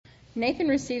Nathan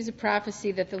receives a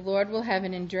prophecy that the Lord will have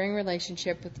an enduring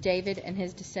relationship with David and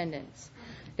his descendants.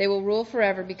 They will rule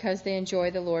forever because they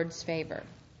enjoy the Lord's favor.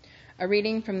 A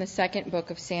reading from the second book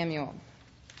of Samuel.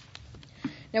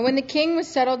 Now when the king was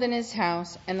settled in his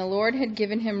house, and the Lord had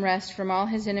given him rest from all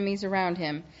his enemies around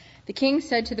him, the king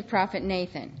said to the prophet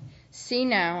Nathan, "See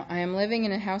now, I am living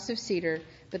in a house of cedar,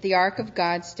 but the ark of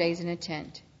God stays in a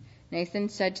tent." Nathan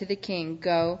said to the king,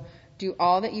 "Go, do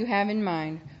all that you have in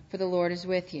mind, for the Lord is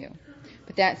with you."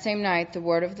 But that same night the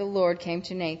word of the Lord came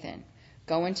to Nathan.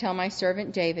 "Go and tell my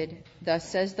servant David, thus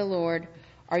says the Lord,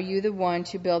 are you the one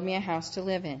to build me a house to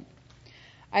live in?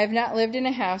 I have not lived in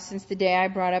a house since the day I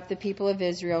brought up the people of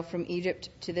Israel from Egypt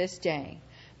to this day,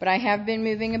 but I have been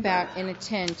moving about in a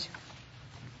tent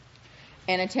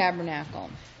and a tabernacle.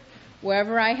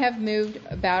 Wherever I have moved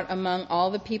about among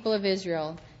all the people of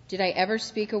Israel, did I ever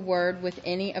speak a word with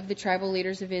any of the tribal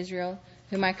leaders of Israel,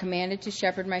 whom I commanded to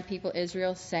shepherd my people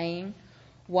Israel, saying,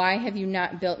 'Why have you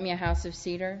not built me a house of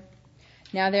cedar?'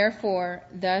 Now therefore,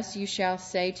 thus you shall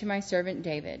say to my servant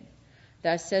David,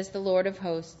 'Thus says the Lord of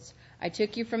hosts, I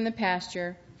took you from the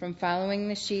pasture, from following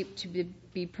the sheep to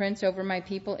be prince over my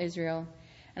people Israel,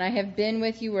 and I have been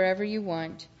with you wherever you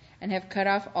went, and have cut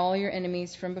off all your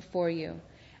enemies from before you.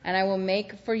 And I will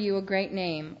make for you a great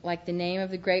name, like the name of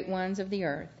the great ones of the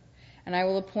earth. And I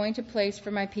will appoint a place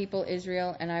for my people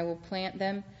Israel, and I will plant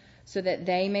them so that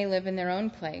they may live in their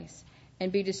own place,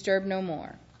 and be disturbed no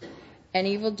more. And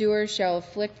evildoers shall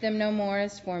afflict them no more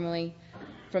as formerly,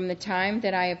 from the time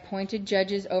that I appointed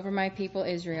judges over my people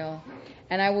Israel,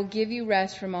 and I will give you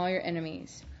rest from all your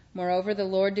enemies. Moreover, the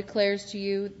Lord declares to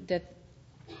you that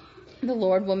the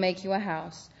Lord will make you a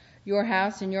house. Your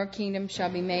house and your kingdom shall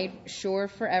be made sure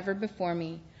forever before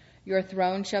me. Your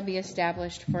throne shall be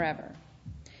established forever."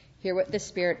 Hear what the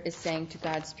Spirit is saying to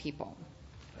God's people.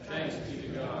 Thanks be to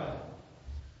God.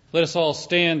 Let us all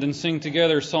stand and sing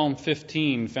together Psalm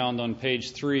 15, found on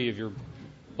page 3 of your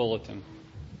bulletin.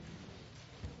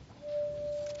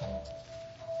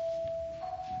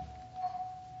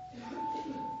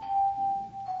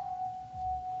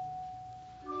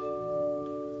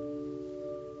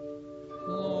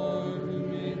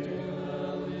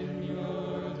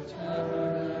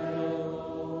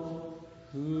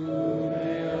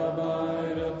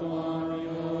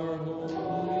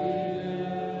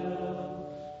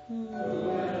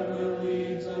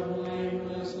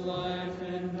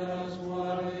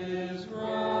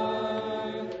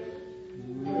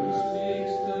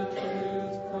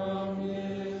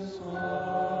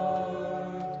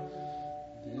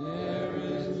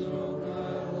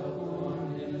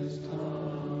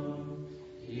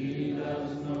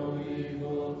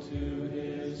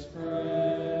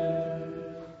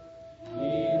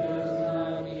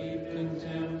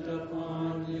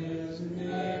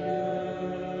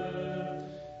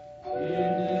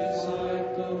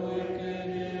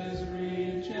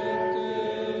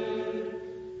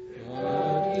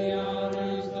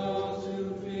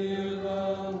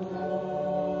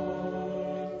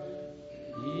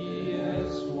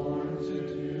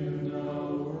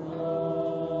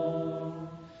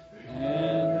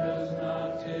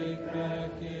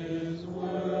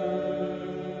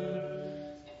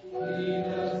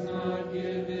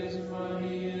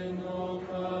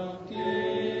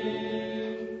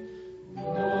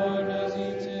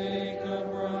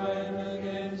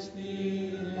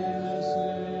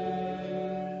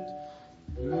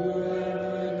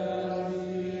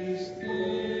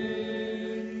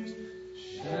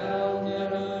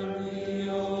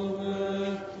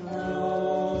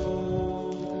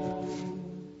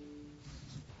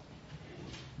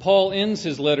 Paul ends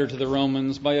his letter to the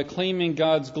Romans by acclaiming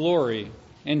God's glory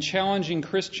and challenging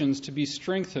Christians to be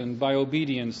strengthened by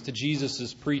obedience to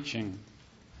Jesus' preaching.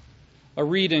 A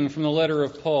reading from the letter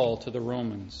of Paul to the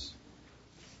Romans.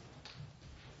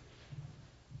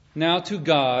 Now to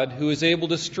God, who is able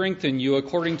to strengthen you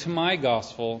according to my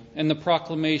gospel and the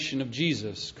proclamation of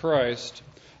Jesus Christ,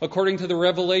 according to the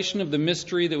revelation of the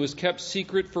mystery that was kept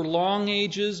secret for long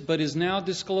ages but is now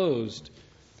disclosed,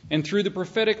 and through the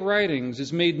prophetic writings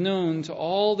is made known to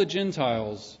all the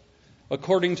Gentiles,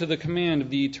 according to the command of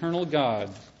the eternal God,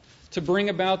 to bring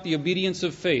about the obedience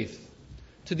of faith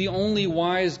to the only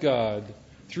wise God,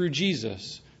 through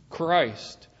Jesus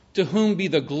Christ, to whom be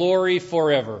the glory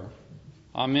forever.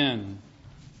 Amen.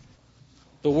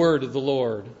 The word of the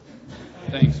Lord.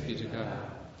 Thanks be to God.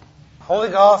 Holy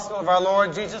Gospel of our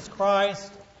Lord Jesus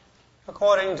Christ,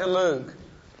 according to Luke.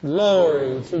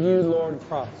 Glory to you, Lord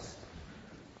Christ.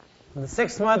 In the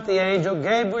 6th month, the angel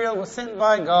Gabriel was sent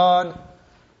by God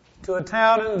to a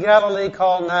town in Galilee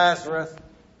called Nazareth,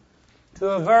 to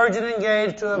a virgin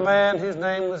engaged to a man whose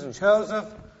name was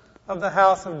Joseph of the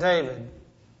house of David.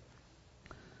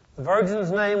 The virgin's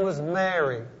name was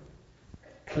Mary.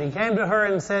 And he came to her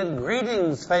and said,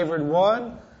 "Greetings, favored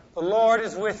one, the Lord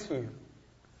is with you."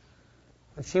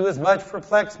 But she was much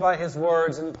perplexed by his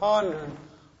words and pondered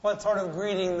what sort of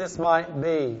greeting this might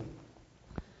be.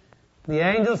 The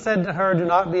angel said to her, "Do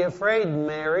not be afraid,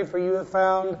 Mary, for you have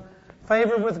found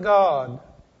favor with God.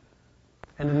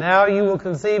 And now you will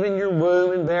conceive in your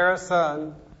womb and bear a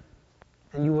son,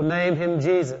 and you will name him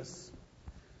Jesus.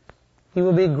 He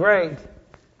will be great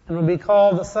and will be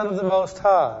called the Son of the Most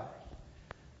High.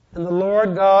 And the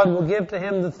Lord God will give to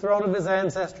him the throne of his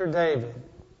ancestor David.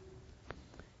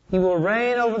 He will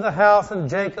reign over the house of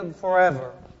Jacob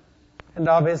forever, and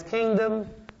of his kingdom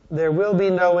there will be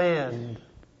no end."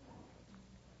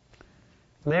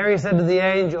 Mary said to the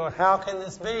angel, "How can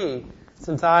this be,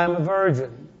 since I am a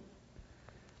virgin?"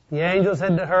 The angel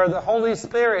said to her, "The Holy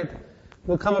Spirit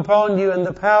will come upon you, and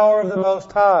the power of the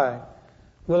Most High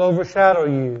will overshadow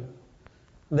you.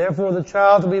 Therefore the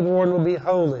child to be born will be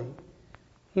holy.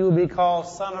 He will be called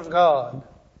Son of God.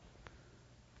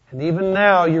 And even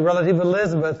now your relative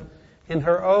Elizabeth, in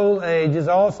her old age, has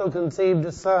also conceived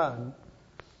a son.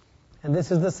 And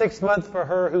this is the 6th month for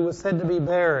her who was said to be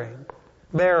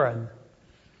barren.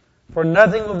 For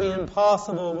nothing will be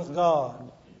impossible with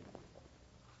God."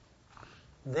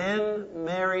 Then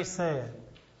Mary said,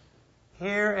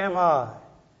 "Here am I,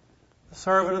 the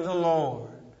servant of the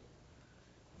Lord.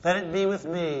 Let it be with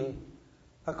me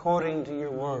according to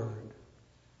your word."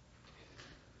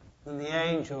 Then the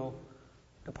angel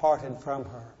departed from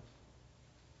her.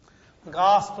 The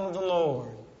Gospel of the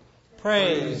Lord.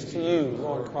 Praise to you,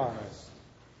 Lord Christ.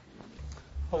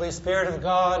 Holy Spirit of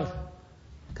God,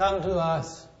 come to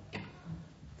us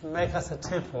and make us a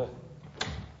temple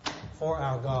for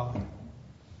our God.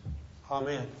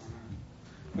 Amen.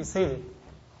 Be seated.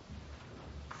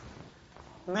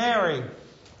 Mary,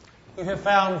 you have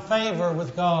found favor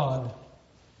with God.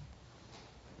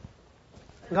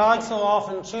 God so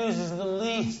often chooses the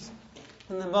least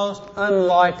and the most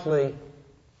unlikely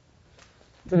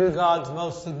to do God's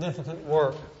most significant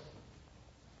work.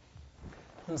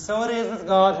 And so it is with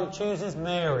God who chooses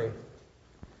Mary.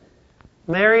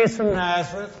 Mary is from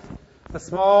Nazareth, a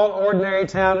small, ordinary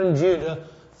town in Judah,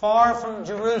 far from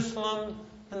Jerusalem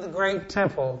and the great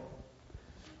temple,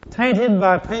 tainted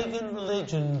by pagan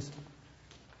religions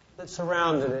that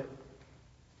surrounded it.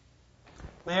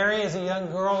 Mary is a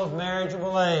young girl of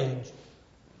marriageable age,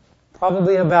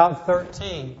 probably about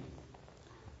 13.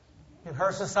 In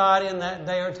her society in that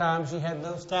day or time, she had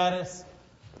no status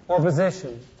or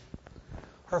position.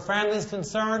 Her family's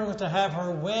concern was to have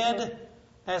her wed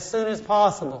as soon as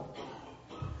possible.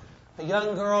 A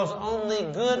young girl's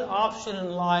only good option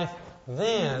in life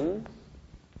then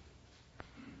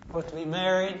was to be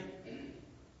married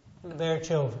and to bear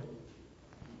children.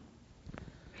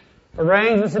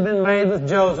 Arrangements had been made with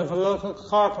Joseph, a local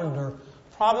carpenter,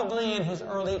 probably in his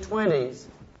early 20s,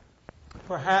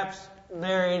 perhaps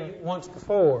married once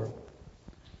before.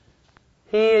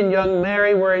 He and young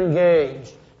Mary were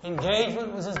engaged.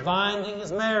 Engagement was as binding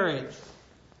as marriage.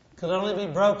 Could only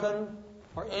be broken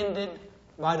or ended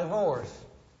by divorce.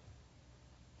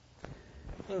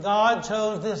 And God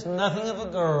chose this nothing of a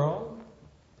girl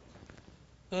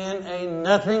in a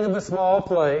nothing of a small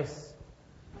place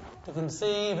to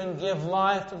conceive and give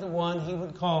life to the one he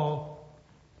would call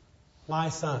my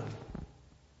son.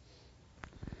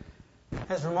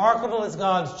 As remarkable as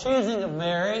God's choosing of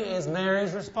Mary is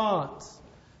Mary's response.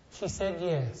 She said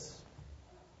yes.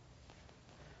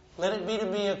 Let it be to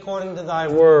me according to thy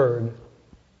word.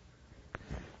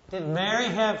 Did Mary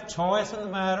have choice in the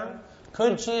matter?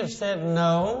 Could she have said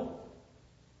no?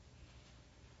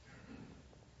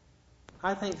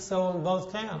 I think so on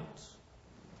both counts.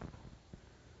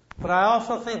 But I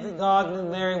also think that God knew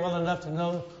Mary well enough to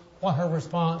know what her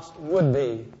response would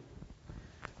be.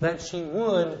 That she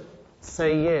would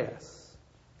say yes.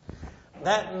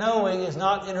 That knowing is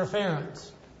not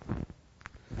interference.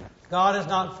 God is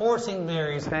not forcing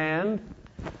Mary's hand.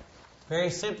 Very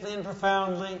simply and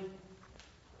profoundly,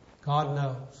 God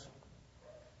knows.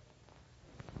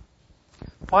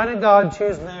 Why did God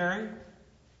choose Mary?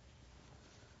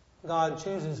 God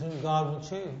chooses whom God will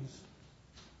choose.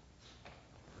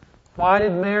 Why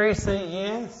did Mary say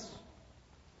yes?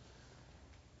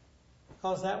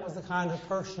 Because that was the kind of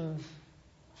person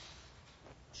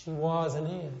she was and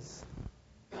is.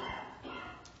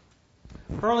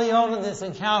 Early on in this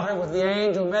encounter with the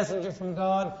angel messenger from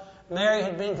God, Mary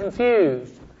had been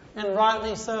confused, and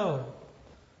rightly so.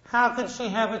 How could she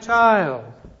have a child?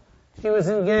 She was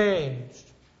engaged.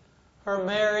 Her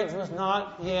marriage was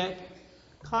not yet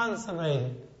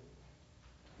consummated.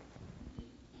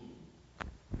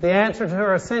 The answer to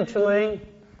her essentially,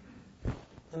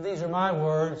 and these are my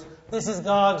words, this is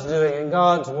God's doing and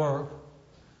God's work.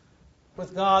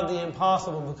 With God, the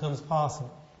impossible becomes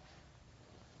possible.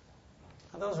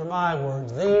 Now, those are my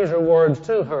words. These are words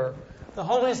to her. The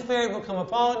Holy Spirit will come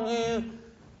upon you.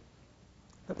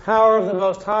 The power of the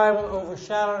Most High will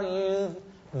overshadow you.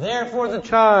 Therefore, the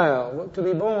child to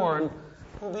be born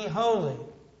will be holy.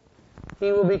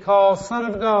 He will be called Son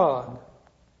of God.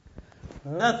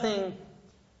 Nothing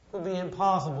will be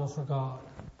impossible for God.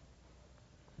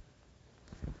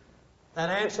 That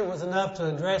answer was enough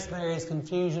to address Mary's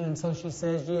confusion, and so she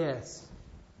says yes.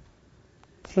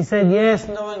 She said yes,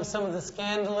 knowing some of the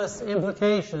scandalous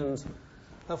implications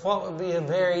of what would be a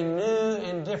very new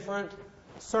and different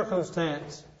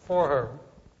circumstance for her.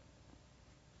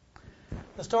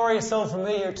 The story is so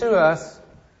familiar to us,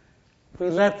 we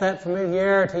let that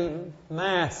familiarity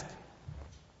mask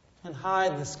and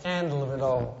hide the scandal of it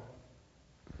all.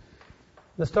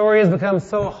 The story has become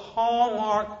so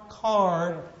hallmark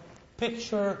card,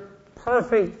 picture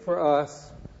perfect for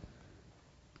us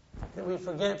that we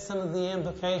forget some of the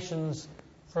implications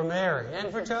for Mary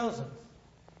and for Joseph.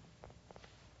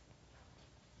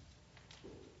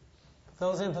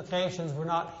 Those implications were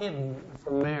not hidden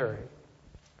from Mary.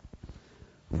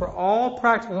 For all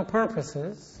practical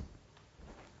purposes,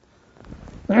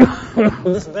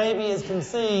 this baby is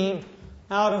conceived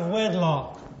out of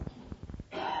wedlock.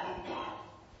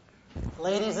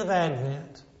 Ladies of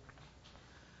Advent,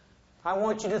 I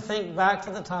want you to think back to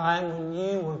the time when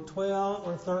you were 12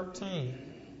 or 13.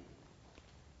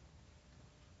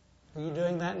 Are you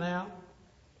doing that now?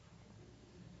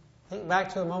 Think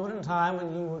back to a moment in time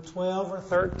when you were 12 or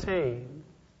 13.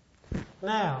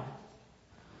 Now,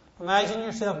 imagine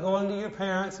yourself going to your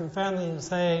parents and family and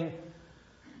saying,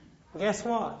 guess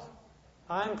what?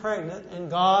 I'm pregnant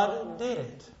and God did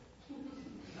it.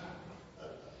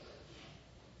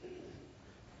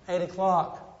 8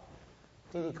 o'clock.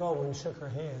 Dee Coleman shook her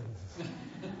head.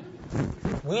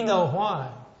 We know why.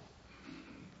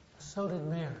 So did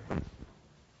Mary.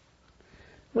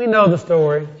 We know the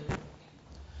story.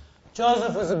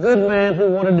 Joseph was a good man who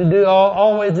wanted to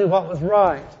always do what was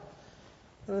right.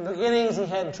 In the beginnings, he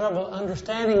had trouble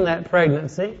understanding that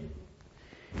pregnancy.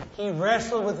 He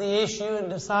wrestled with the issue and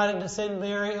decided to send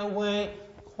Mary away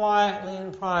quietly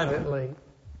and privately.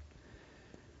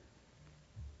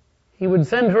 He would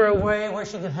send her away where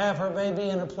she could have her baby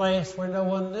in a place where no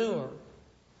one knew her,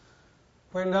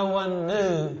 where no one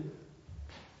knew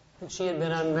that she had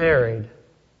been unmarried.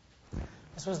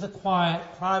 This was the quiet,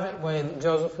 private way that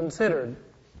Joseph considered.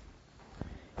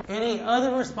 Any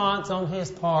other response on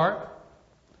his part,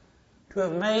 to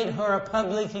have made her a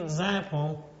public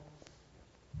example,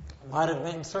 might have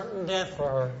meant certain death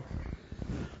for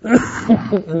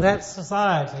her. In that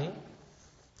society,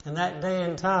 in that day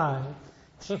and time,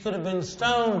 she could have been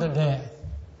stoned to death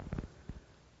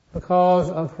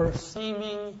because of her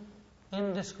seeming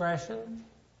indiscretion.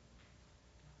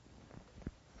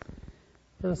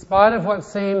 In spite of what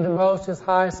seemed to most as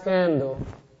high scandal,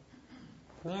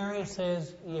 Mary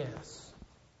says yes.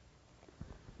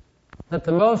 That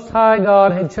the Most High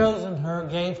God had chosen her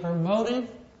gave her motive,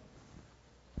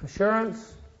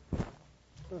 assurance,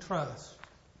 and trust.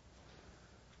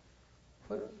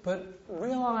 But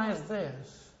realize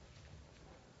this.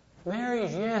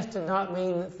 Mary's yes did not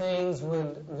mean that things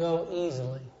would go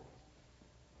easily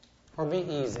or be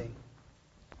easy.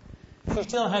 She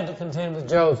still had to contend with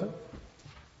Joseph.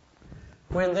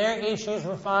 When their issues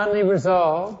were finally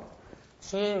resolved,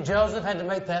 she and Joseph had to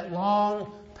make that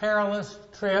long, perilous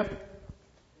trip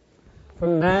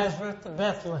from Nazareth to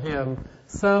Bethlehem,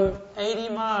 some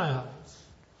 80 miles.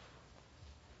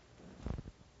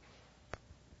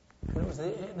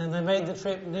 And they made the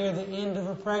trip near the end of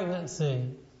her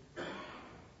pregnancy.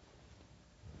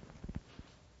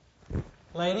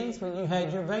 Ladies, when you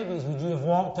had your babies, would you have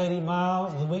walked 80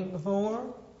 miles the week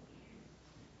before?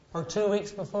 Or 2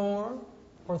 weeks before?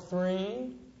 Or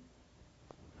 3?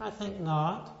 I think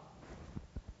not.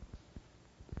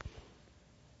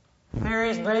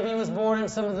 Mary's baby was born in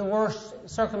some of the worst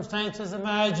circumstances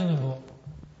imaginable.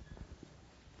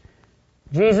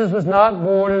 Jesus was not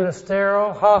born in a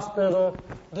sterile hospital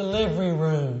delivery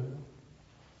room.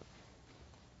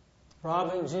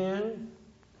 Rob and Jen,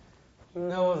 you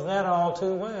know of that all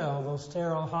too well, those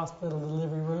sterile hospital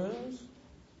delivery rooms.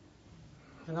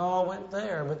 And all went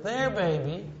there. But their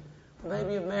baby, the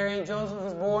baby of Mary and Joseph,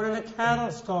 was born in a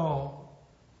cattle stall.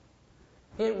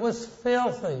 It was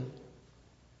filthy.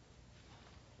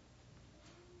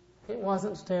 It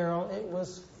wasn't sterile, it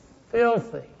was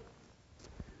filthy.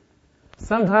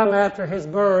 Sometime after his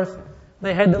birth,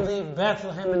 they had to leave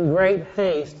Bethlehem in great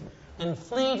haste and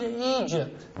flee to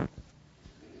Egypt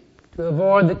to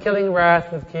avoid the killing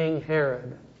wrath of King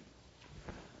Herod.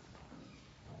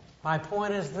 My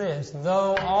point is this: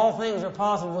 though all things are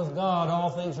possible with God, all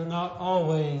things are not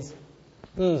always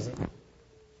easy.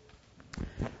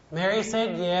 Mary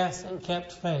said yes and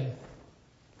kept faith.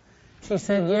 She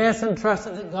said yes and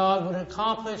trusted that God would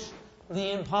accomplish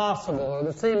the impossible, or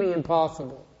the seeming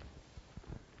impossible.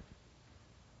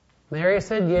 Mary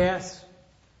said yes,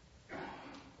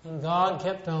 and God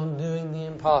kept on doing the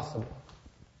impossible.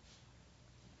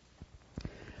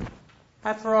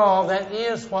 After all, that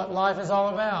is what life is all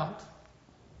about.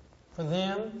 For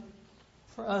them,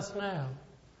 for us now.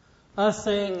 Us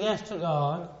saying yes to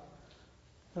God,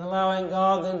 and allowing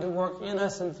God then to work in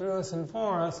us and through us and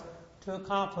for us to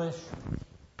accomplish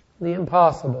the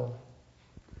impossible.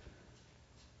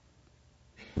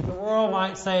 The world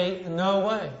might say, no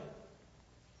way.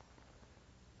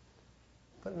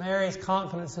 But Mary's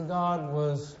confidence in God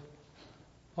was,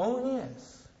 oh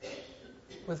yes.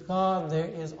 With God there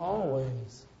is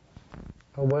always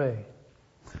a way.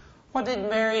 What did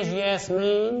Mary's yes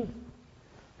mean?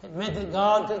 It meant that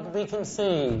God could be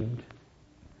conceived.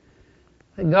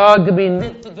 That God could be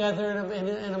knit together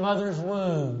in a mother's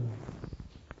womb.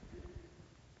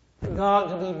 That God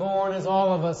could be born as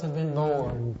all of us have been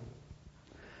born.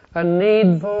 A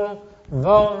needful,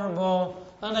 vulnerable,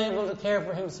 unable to care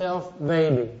for himself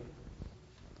baby.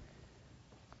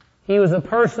 He was a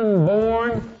person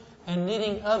born and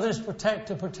needing others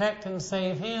to protect and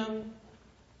save him,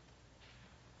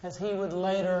 as he would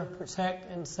later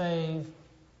protect and save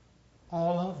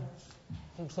all others,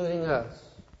 including us.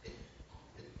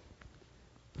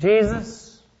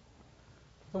 Jesus,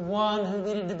 the one who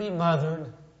needed to be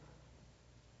mothered,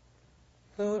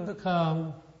 who would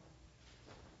become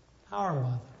our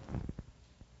mother.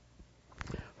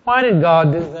 Why did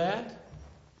God do that?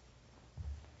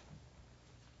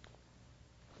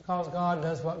 Because God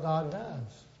does what God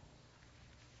does.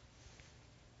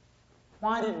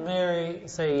 Why did Mary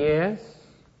say yes?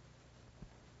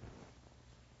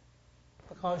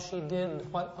 Because she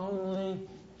did what only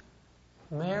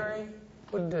Mary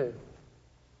would do.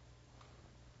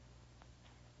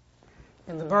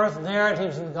 In the birth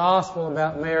narratives in the Gospel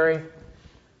about Mary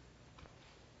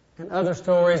and other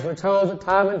stories, we're told that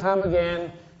time and time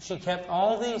again she kept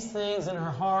all these things in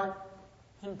her heart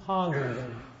and pondered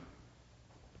them.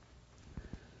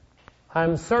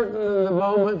 I'm certain in the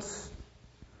moments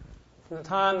from the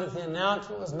time that the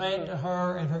announcement was made to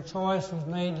her and her choice was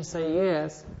made to say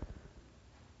yes,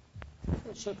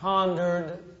 that she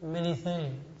pondered many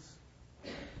things.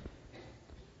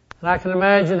 And I can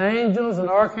imagine angels and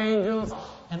archangels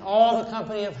and all the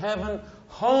company of heaven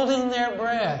holding their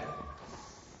breath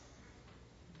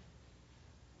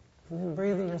and then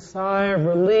breathing a sigh of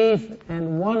relief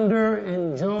and wonder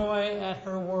and joy at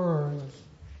her words.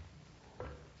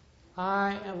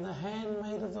 I am the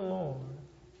handmaid of the Lord.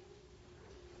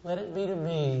 Let it be to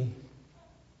me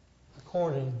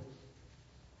according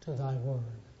to thy word.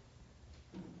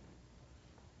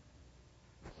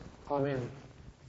 Amen.